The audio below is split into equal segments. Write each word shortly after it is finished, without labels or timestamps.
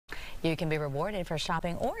You can be rewarded for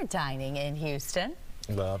shopping or dining in Houston.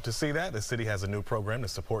 Love to see that. The city has a new program to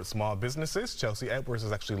support small businesses. Chelsea Edwards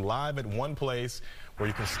is actually live at one place where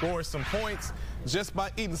you can score some points just by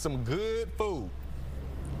eating some good food.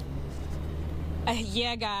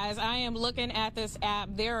 Yeah, guys, I am looking at this app.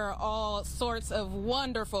 There are all sorts of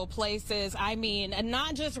wonderful places. I mean,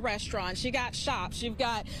 not just restaurants. You got shops. You've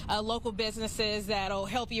got local businesses that'll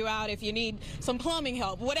help you out if you need some plumbing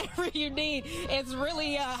help, whatever you need. It's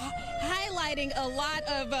really highlighting a lot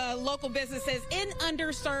of local businesses in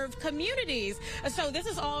underserved communities. So this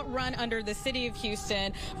is all run under the city of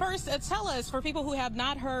Houston. First, tell us, for people who have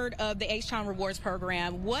not heard of the H-Town Rewards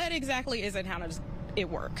program, what exactly is it? How does it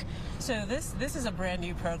work? So this is a brand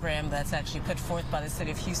new program that's actually put forth by the City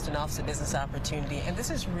of Houston Office of Business Opportunity, and this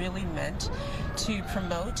is really meant to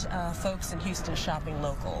promote folks in Houston shopping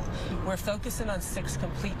local. We're focusing on 6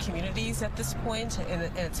 complete communities at this point in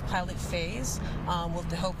its pilot phase, with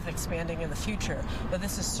the hope of expanding in the future. But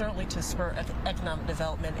this is certainly to spur economic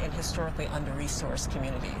development in historically under-resourced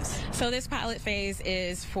communities. So this pilot phase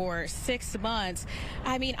is for 6 months.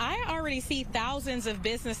 I mean, I already see thousands of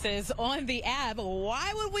businesses on the app.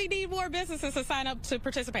 Why would we need more businesses to sign up to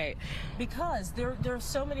participate? Because there are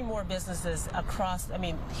so many more businesses across. I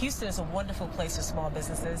mean, Houston is a wonderful place for small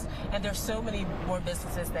businesses, and there's so many more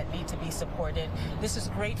businesses that need to be supported. This is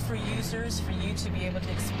great for users, for you to be able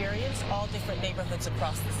to experience all different neighborhoods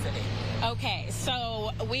across the city. Okay,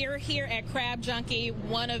 so we're here at KRIV Junkie,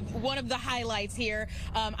 one of the highlights here.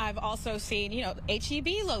 I've also seen, HEB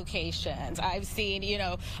locations. I've seen,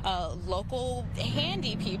 local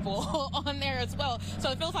handy people on there as well.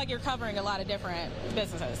 So it feels like you're covering a lot of different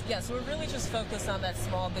businesses. Yes, we're really just focused on that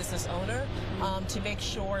small business owner to make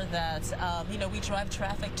sure that, we drive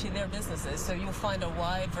traffic to their businesses. So you'll find a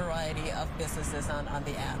wide variety of businesses on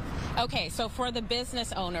the app. Okay, so for the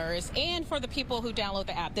business owners and for the people who download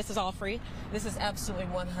the app, this is all free? This is absolutely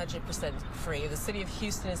 100% free. The City of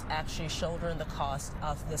Houston is actually shouldering the cost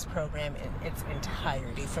of this program in its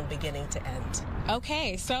entirety from beginning to end.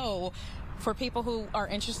 Okay, so for people who are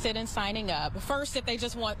interested in signing up, first, if they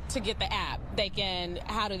just want to get the app,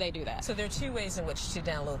 how do they do that? So there are 2 ways in which to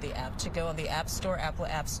download the app: to go on the App Store, Apple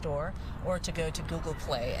App Store, or to go to Google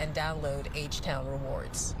Play and download H-Town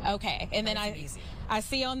Rewards. Okay, and then I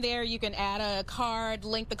see on there you can add a card,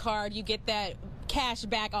 link the card, you get that cash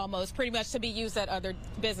back almost, pretty much to be used at other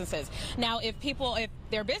businesses. Now, if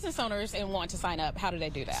they're business owners and want to sign up, how do they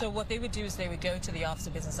do that? So what they would do is they would go to the Office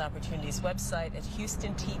of Business Opportunities website at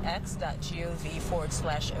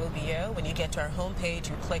houstontx.gov/OBO. When you get to our homepage,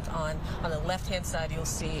 you click on the left-hand side, you'll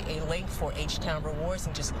see a link for H-Town Rewards,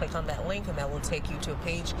 and just click on that link, and that will take you to a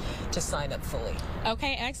page to sign up fully.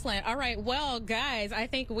 Okay, excellent. All right, well, guys, I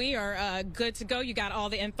think we are good to go. You got all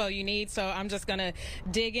the info you need, so I'm just going to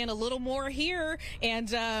dig in a little more here,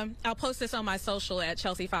 and I'll post this on my social at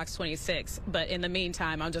Chelsea Fox 26, but in the meantime,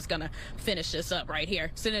 I'm just going to finish this up right here.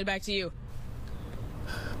 Sending it back to you.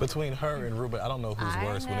 Between her and Ruben, I don't know who's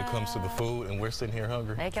worse when it comes to the food, and we're sitting here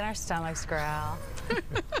hungry. Making our stomachs growl.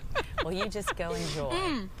 Well, you just go enjoy.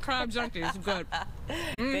 KRIV Junkie is good.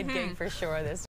 Good gig for sure this